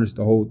 Wow. Furnished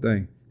the whole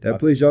thing. That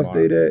That's place y'all smart.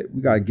 stayed at,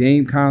 we got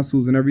game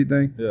consoles and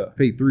everything. Yeah.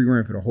 Paid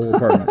 $3,000 for the whole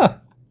apartment.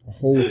 The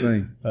whole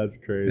thing. That's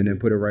crazy. And then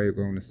put it right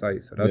on the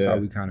site. So that's Yeah. how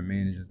we kind of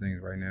managing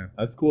things right now.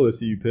 That's cool to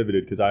see you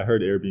pivoted, because I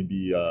heard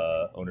Airbnb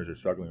owners are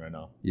struggling right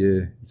now.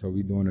 Yeah. So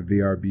we doing a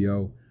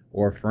VRBO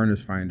or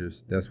Furnish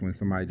Finders. That's when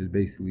somebody just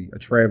basically, a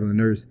traveling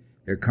nurse,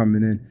 They're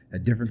coming in a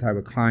different type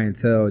of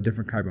clientele, a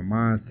different type of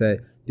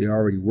mindset. They're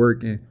already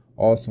working.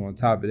 Also, on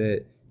top of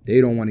that,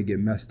 they don't want to get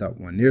messed up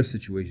on their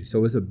situation.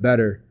 So it's a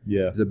better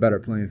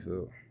playing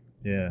field.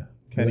 Yeah.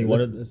 Kenny, I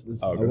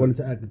wanted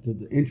to add to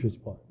the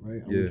interest part,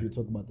 right? I want you to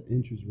talk about the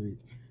interest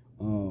rates.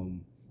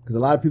 Because a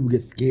lot of people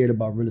get scared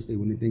about real estate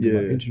when they think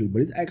about interest rate.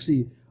 But it's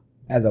actually,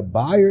 as a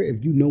buyer,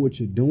 if you know what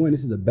you're doing,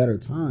 this is a better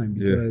time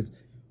because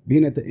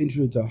being that the interest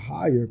rates are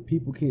higher,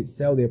 people can't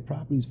sell their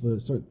properties for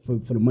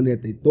the money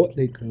that they thought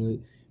they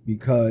could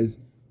because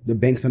the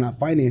banks are not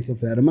financing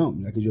for that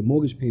amount. Because your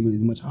mortgage payment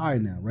is much higher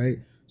now, right?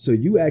 So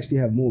you actually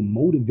have more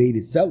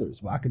motivated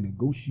sellers where I can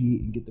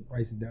negotiate and get the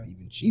prices down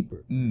even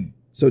cheaper.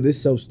 So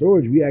this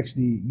self-storage, we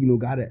actually,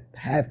 got to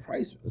have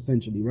price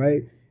essentially,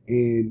 right?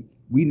 And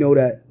we know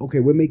that, okay,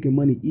 we're making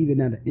money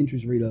even at an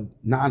interest rate of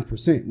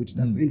 9%, which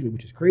that's the interest,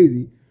 which is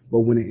crazy.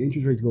 But when the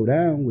interest rates go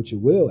down, which it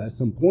will at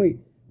some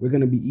point, we're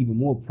going to be even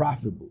more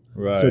profitable.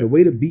 Right. So the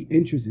way to beat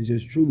interest is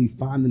just truly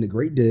finding a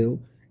great deal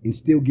and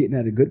still getting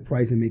at a good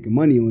price and making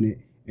money on it.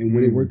 And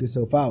when it works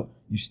itself out,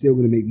 you're still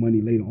going to make money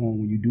later on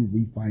when you do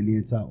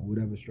refinance out or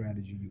whatever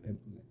strategy you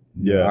implement.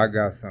 Yeah, I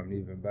got something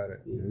even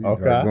better.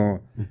 Okay.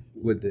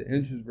 With the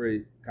interest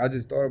rate, I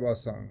just thought about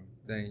something.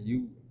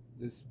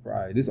 This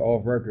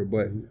off record,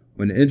 but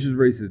when the interest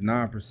rate is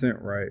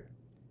 9%, right?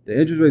 The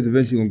interest rate's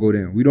eventually gonna go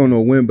down. We don't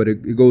know when, but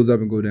it goes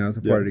up and go down. It's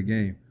a part of the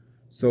game.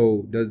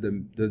 So does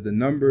the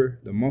number,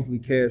 the monthly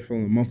cash flow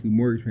and monthly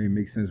mortgage payment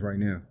make sense right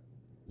now?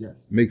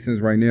 Yes. Makes sense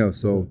right now.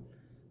 So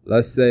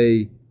let's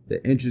say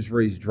the interest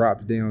rates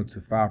drops down to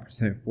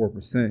 5%,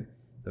 4%,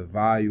 the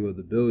value of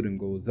the building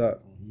goes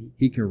up.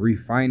 He can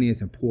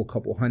refinance and pull a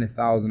couple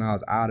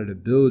 $100,000 out of the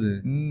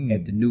building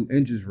at the new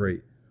interest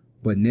rate.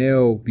 But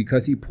now,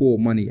 because he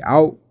pulled money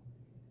out,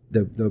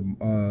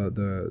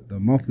 the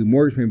monthly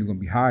mortgage payment is going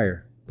to be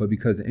higher. But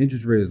because the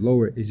interest rate is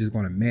lower, it's just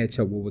going to match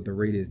up with what the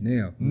rate is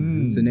now.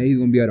 So now he's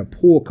going to be able to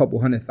pull a couple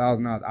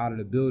 $100,000 out of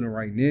the building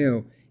right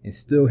now and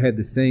still have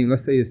the same.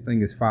 Let's say this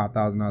thing is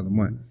 $5,000 a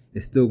month.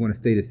 It's still going to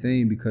stay the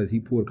same because he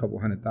pulled a couple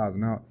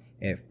 $100,000 out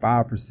at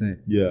 5%.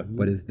 Yeah.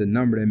 But it's the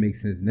number that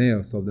makes sense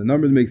now. So if the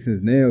numbers make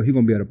sense now, he's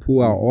going to be able to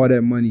pull out all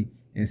that money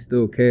and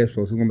still cash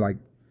flow. So it's going to be like,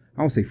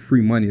 I don't say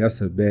free money.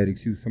 That's a bad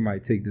excuse. Somebody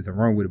take this and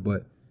run with it.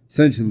 But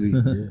essentially,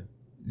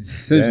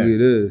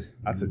 it is.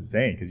 That's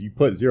insane because you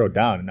put zero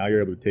down and now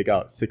you're able to take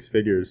out 6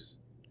 figures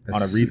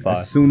on a refi.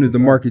 As soon as the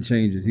market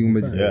changes, he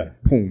gonna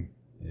be boom.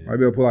 I'll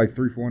be able to put like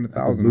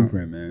 $300,000-$400,000.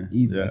 Blueprint, man.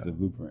 Easy. That's a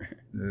blueprint.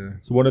 Yeah.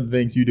 So one of the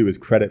things you do is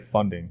credit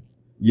funding.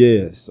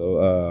 Yeah.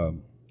 So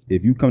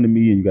if you come to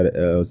me and you got an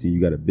LLC, you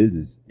got a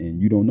business,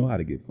 and you don't know how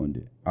to get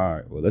funded, all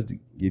right, well, let's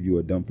give you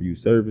a done for you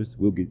service.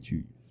 We'll get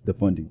you the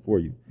funding for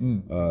you.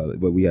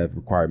 But we have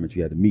requirements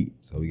you have to meet.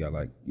 So we got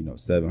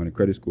 700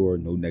 credit score,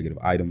 no negative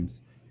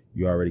items.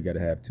 You already got to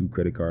have 2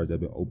 credit cards that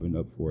have been opened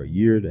up for a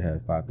year to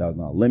have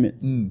 $5,000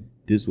 limits.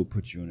 This will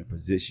put you in a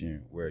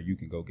position where you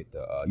can go get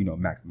the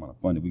max amount of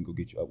funding. We can go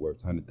get you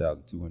upwards $100,000,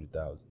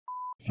 $200,000.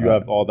 If you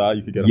have all that,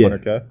 you could get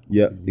 $100K.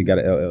 Yeah, you got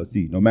an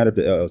LLC. No matter if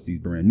the LLC is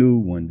brand new,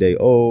 1 day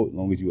old, as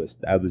long as you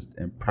established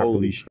and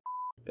properly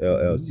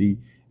LLC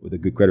with a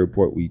good credit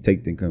report, we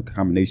take the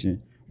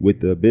combination with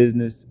the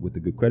business, with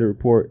the good credit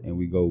report, and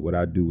we go, what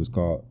I do is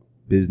called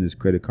business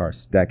credit card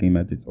stacking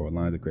methods or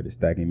lines of credit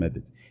stacking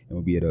methods. And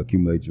we'll be able to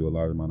accumulate you a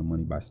large amount of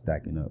money by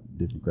stacking up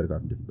different credit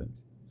cards from different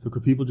banks. So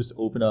could people just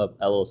open up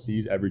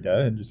LLCs every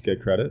day and just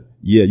get credit?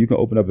 Yeah, you can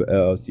open up an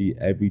LLC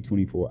every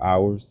 24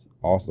 hours.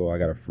 Also, I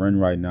got a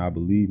friend right now. I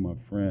believe my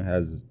friend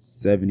has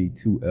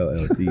 72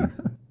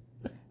 LLCs.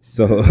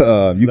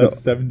 So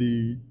that's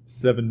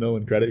 77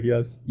 million credit he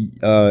has.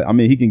 I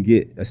mean, he can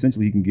get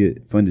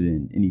funded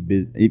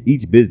in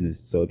each business.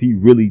 So if he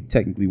really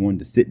technically wanted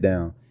to sit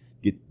down,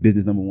 get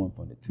business number 1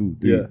 funded, 2,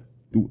 3,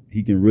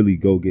 he can really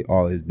go get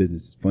all his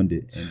businesses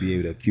funded and be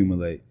able to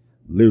accumulate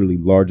literally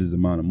largest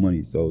amount of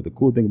money. So the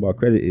cool thing about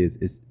credit is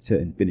it's to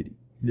infinity.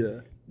 Yeah,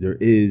 there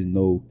is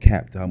no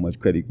cap to how much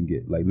credit you can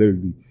get. Like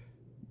literally,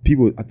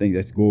 people, I think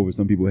that's go over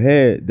some people's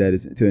head that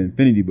it's to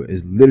infinity, but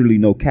it's literally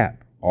no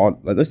cap.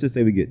 Let's just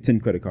say we get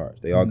 10 credit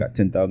cards. They all got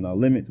 $10,000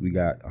 limits. We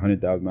got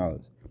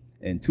 $100,000.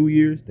 In 2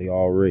 years, they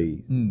all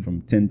raise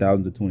from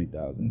 $10,000 to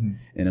 $20,000.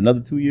 In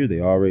another 2 years, they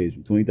all raise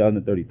from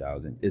 $20,000 to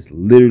 $30,000. It's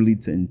literally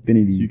to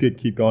infinity. So you could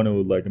keep going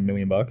to like $1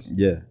 million.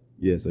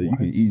 Yeah. So you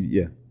can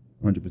easy.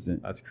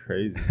 100%. That's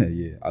crazy.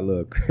 Yeah, I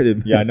love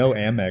credit. Yeah, I know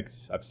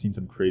Amex. I've seen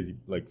some crazy,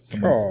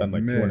 someone spend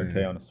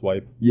 $200K on a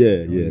swipe.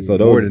 Yeah. So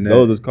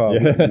those is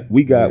called.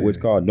 We got what's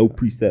called no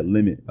preset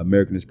limit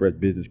American Express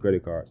business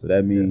credit card. So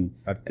that means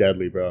that's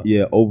deadly, bro.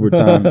 Yeah, over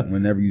time,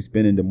 whenever you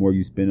spending, the more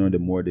you spend on, the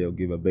more they'll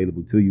give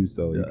available to you.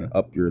 So you can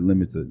up your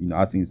limits.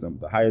 I seen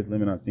the highest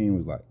limit I seen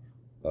was like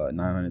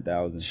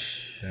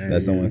 900,000.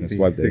 That someone can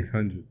swipe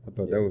 600. I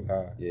thought that was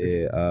high.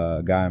 Yeah,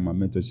 a guy in my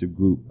mentorship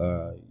group.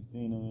 You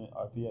seen him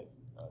at RPX?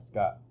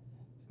 Scott.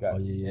 Oh,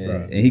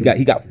 yeah. And he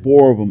got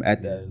 4 of them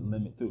at that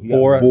limit too. He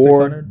got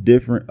 4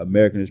 different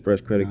American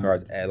Express credit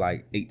cards at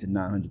like $800,000 to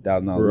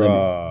 $900,000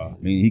 limits. I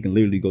mean, he can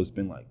literally go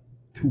spend like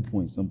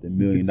 $2-point-something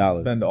million.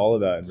 Spend all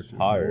of that and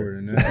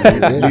retire.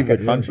 Leave the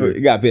country.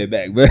 You got to pay it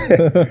back, but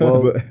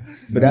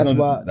But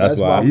that's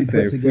why He we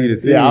said put flee together. the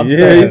sea. Yeah, I'm He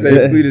saying.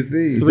 said flee the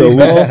sea. So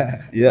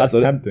That's so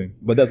tempting.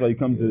 But that's why you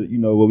come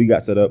to, what we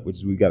got set up, which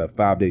is we got a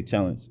 5-day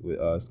challenge with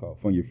it's called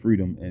Fund Your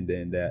Freedom, and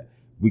then that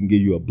we can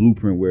give you a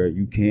blueprint where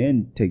you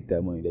can take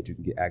that money that you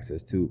can get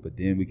access to, but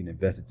then we can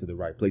invest it to the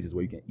right places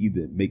where you can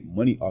either make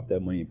money off that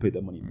money and put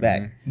that money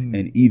back,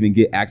 and even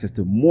get access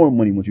to more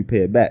money once you pay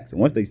it back. So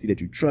once they see that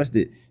you trust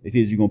it, they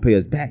see that you're gonna pay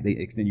us back, they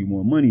extend you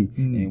more money,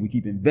 and we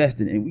keep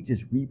investing, and we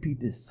just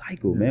repeat this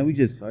cycle, man.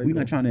 We're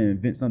not trying to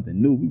invent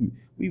something new.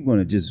 We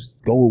want to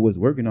just go with what's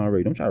working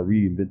already. Don't try to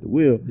reinvent the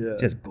wheel. Yeah.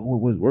 Just go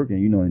with what's working,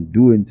 and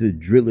do it until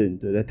drill it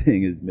until that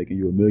thing is making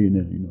you a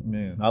millionaire.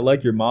 Man, I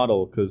like your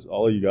model because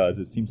all of you guys,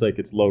 it seems like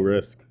it's low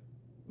risk.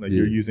 Like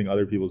you're using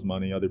other people's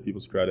money, other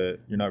people's credit.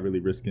 You're not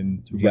really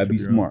risking too much. You gotta be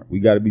smart. We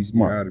gotta be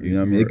smart. You know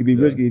what I mean? It could be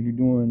risky if you're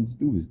doing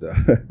stupid stuff.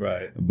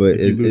 Right. But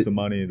if you lose the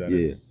money, then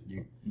it's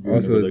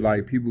also it's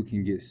like people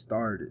can get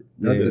started.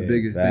 That's the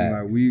biggest thing.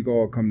 Like we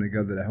all come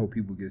together to help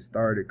people get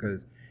started,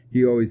 because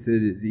he always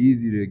said it's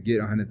easy to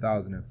get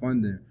 $100,000 in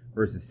funding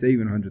versus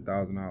saving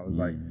 $100,000.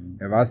 Like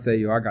if I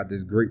say, I got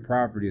this great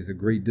property, it's a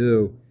great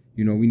deal,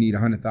 we need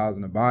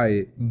 $100,000 to buy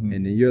it, and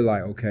then you're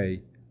like,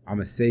 okay, I'm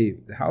gonna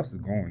save. The house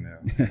is going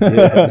now.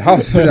 The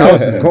house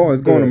is going.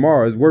 It's going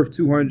tomorrow. It's worth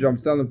 $200. I'm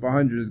selling for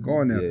 $100. It's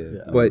going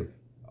now. But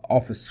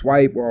off a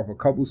swipe or off a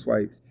couple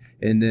swipes,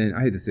 and then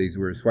I hate to say this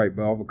word swipe,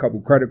 but off a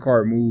couple credit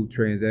card move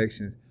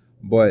transactions.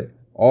 But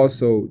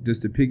also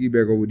just to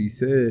piggyback on what he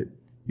said,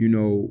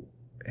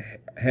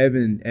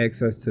 having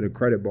access to the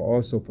credit, but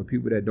also for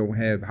people that don't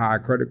have high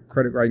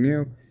credit right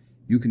now,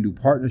 you can do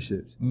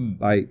partnerships.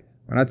 Like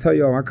when I tell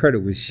y'all my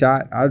credit was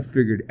shot, I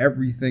figured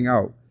everything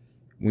out.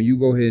 When you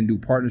go ahead and do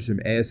partnership,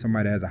 add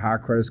somebody that has a high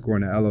credit score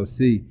in the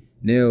LLC,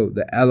 now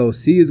the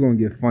LLC is going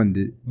to get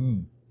funded,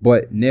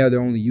 but now they're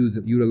only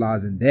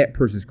utilizing that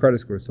person's credit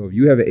score. So if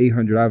you have an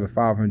 800, I have a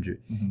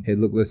 500. Hey,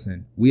 look,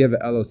 listen, we have an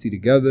LLC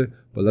together,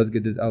 but let's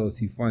get this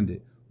LLC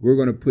funded. We're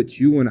going to put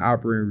you in an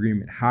operating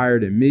agreement higher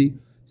than me.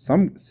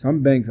 Some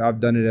banks, I've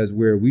done it as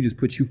where we just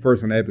put you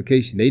first on the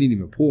application. They didn't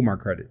even pull my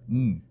credit.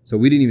 So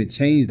we didn't even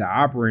change the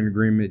operating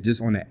agreement. Just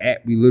on the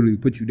app, we literally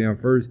put you down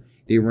first.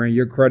 They ran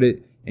your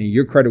credit, and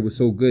your credit was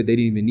so good, they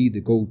didn't even need to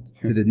go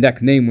to the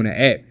next name on the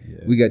app.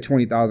 We got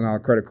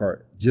 $20,000 credit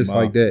card, just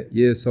like that.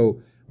 Yeah,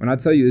 so when I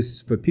tell you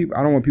it's for people,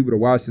 I don't want people to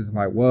watch this and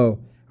like, well,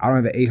 I don't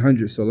have an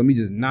 800, so let me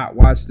just not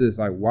watch this.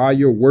 Like while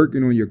you're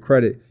working on your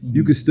credit,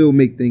 you can still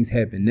make things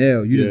happen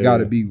now. You just got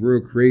to be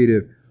real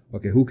creative.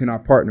 Okay, who can I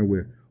partner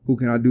with? Who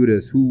can I do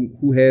this?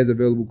 Who has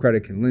available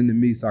credit can lend to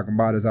me so I can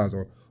buy this house?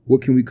 Or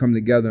what can we come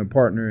together and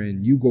partner,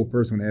 and you go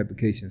first on the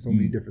application? So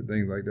many different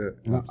things like that.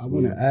 And I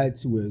want to add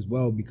to it as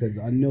well, because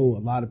I know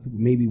a lot of people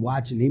may be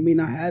watching. They may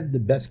not have the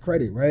best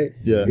credit, right?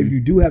 Yeah. If you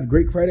do have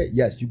great credit,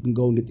 yes, you can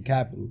go and get the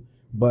capital.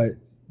 But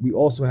we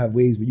also have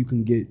ways where you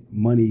can get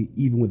money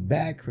even with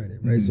bad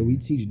credit, right? So we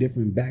teach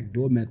different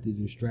backdoor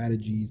methods and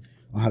strategies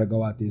on how to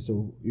go out there.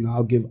 So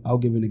I'll give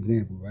an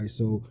example, right?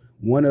 So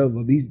one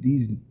of these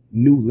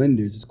new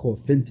lenders is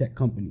called fintech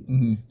companies.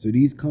 So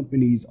these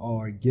companies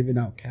are giving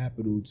out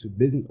capital to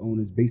business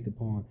owners based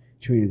upon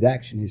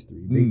transaction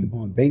history, based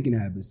upon banking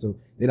habits. So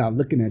they're not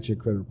looking at your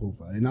credit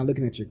profile. They're not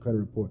looking at your credit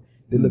report.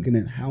 They're looking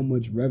at how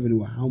much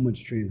revenue or how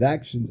much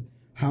transactions,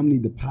 how many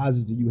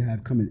deposits do you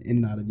have coming in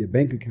and out of your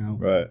bank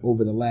account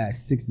over the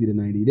last 60 to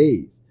 90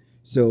 days.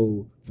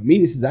 So for me,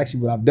 this is actually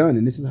what I've done.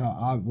 And this is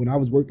how when I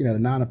was working at a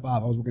 9 to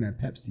 5, I was working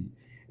at Pepsi.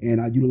 And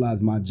I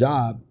utilized my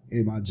job,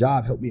 and my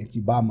job helped me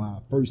actually buy my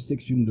first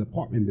 6-unit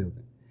apartment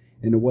building.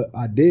 And what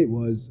I did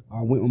was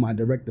I went on my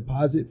direct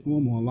deposit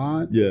form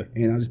online,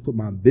 and I just put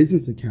my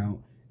business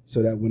account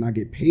so that when I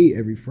get paid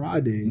every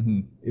Friday,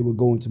 it would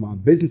go into my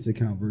business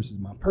account versus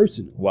my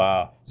personal.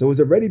 Wow. So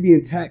it's already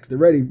being taxed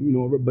already,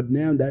 but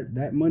now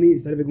that money,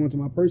 instead of it going to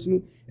my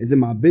personal, is in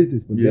my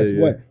business. But guess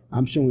what?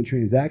 I'm showing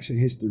transaction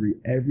history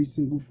every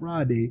single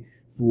Friday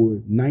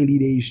for 90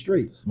 days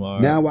straight.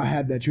 Smart. Now I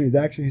have that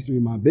transaction history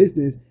in my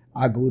business.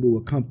 I go to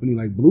a company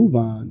like Blue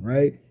Vine,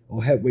 right,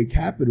 or Headway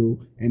Capital,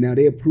 and now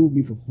they approve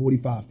me for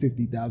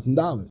 $45,000,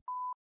 $50,000.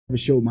 Never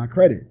showed my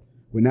credit.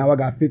 Well, now I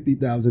got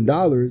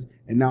 $50,000,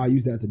 and now I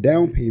use that as a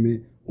down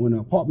payment on an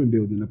apartment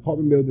building. The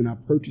apartment building, I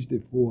purchased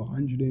it for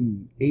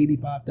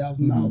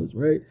 $185,000,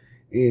 right?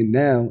 And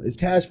now it's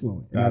cash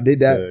flowing. And I did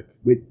that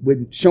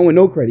with showing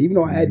no credit. Even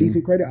though I had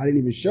decent credit, I didn't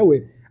even show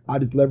it. I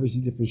just leveraged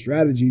these different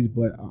strategies,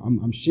 but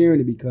I'm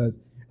sharing it because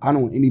I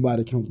don't want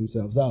anybody to count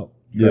themselves out.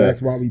 So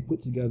that's why we put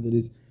together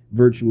this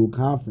virtual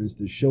conference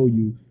to show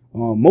you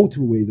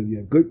multiple ways. If you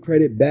have good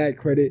credit, bad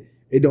credit,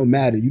 it don't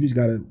matter. You just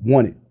gotta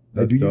want it.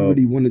 Like, do you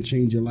really want to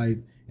change your life?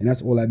 And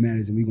that's all that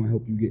matters. And we're gonna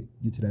help you get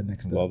to that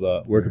next step. Love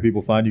that. Where can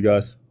people find you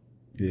guys?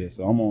 Yeah,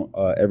 so I'm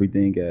on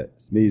everything at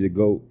Smitty the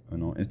Goat,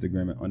 and on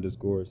Instagram at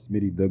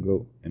 _Smitty the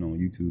Goat, and on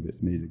YouTube at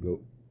Smitty the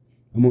Goat.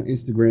 I'm on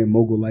Instagram,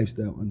 Mogul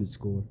Lifestyle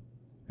 _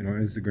 and on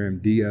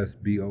Instagram,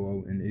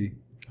 DSBOONE.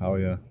 Oh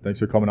yeah. Thanks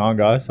for coming on,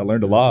 guys. I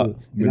learned a lot. I'm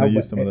gonna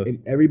use some of this.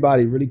 And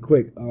everybody, really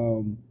quick,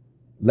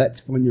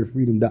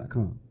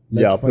 letsfundyourfreedom.com.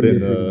 Yeah, I'll put it in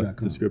the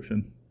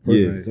description.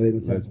 Yeah, So they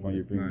can that's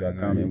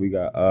funnyfreedom.com, and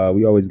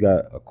we always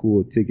got a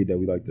cool ticket that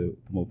we like to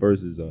promote.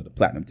 First is the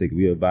platinum ticket.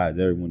 We advise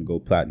everyone to go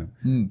platinum.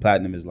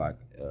 Platinum is like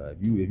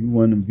if you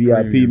want them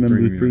VIP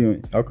members,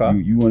 premium. Okay.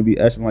 You want to be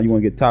echelon. You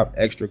want to get top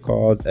extra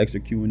calls, extra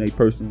Q&A,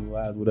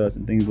 personalized with us,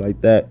 and things like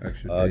that.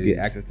 Get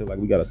access to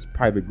we got a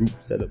private group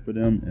set up for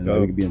them, and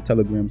we can be in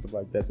Telegram, stuff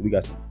like that. So we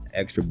got some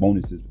extra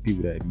bonuses for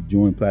people that if you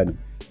join platinum,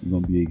 you're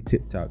gonna be a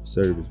tip top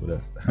service with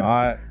us. All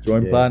right,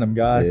 join platinum,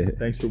 guys.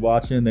 Thanks for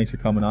watching. Thanks for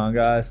coming on,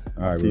 guys.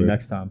 All right, see you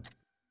next time.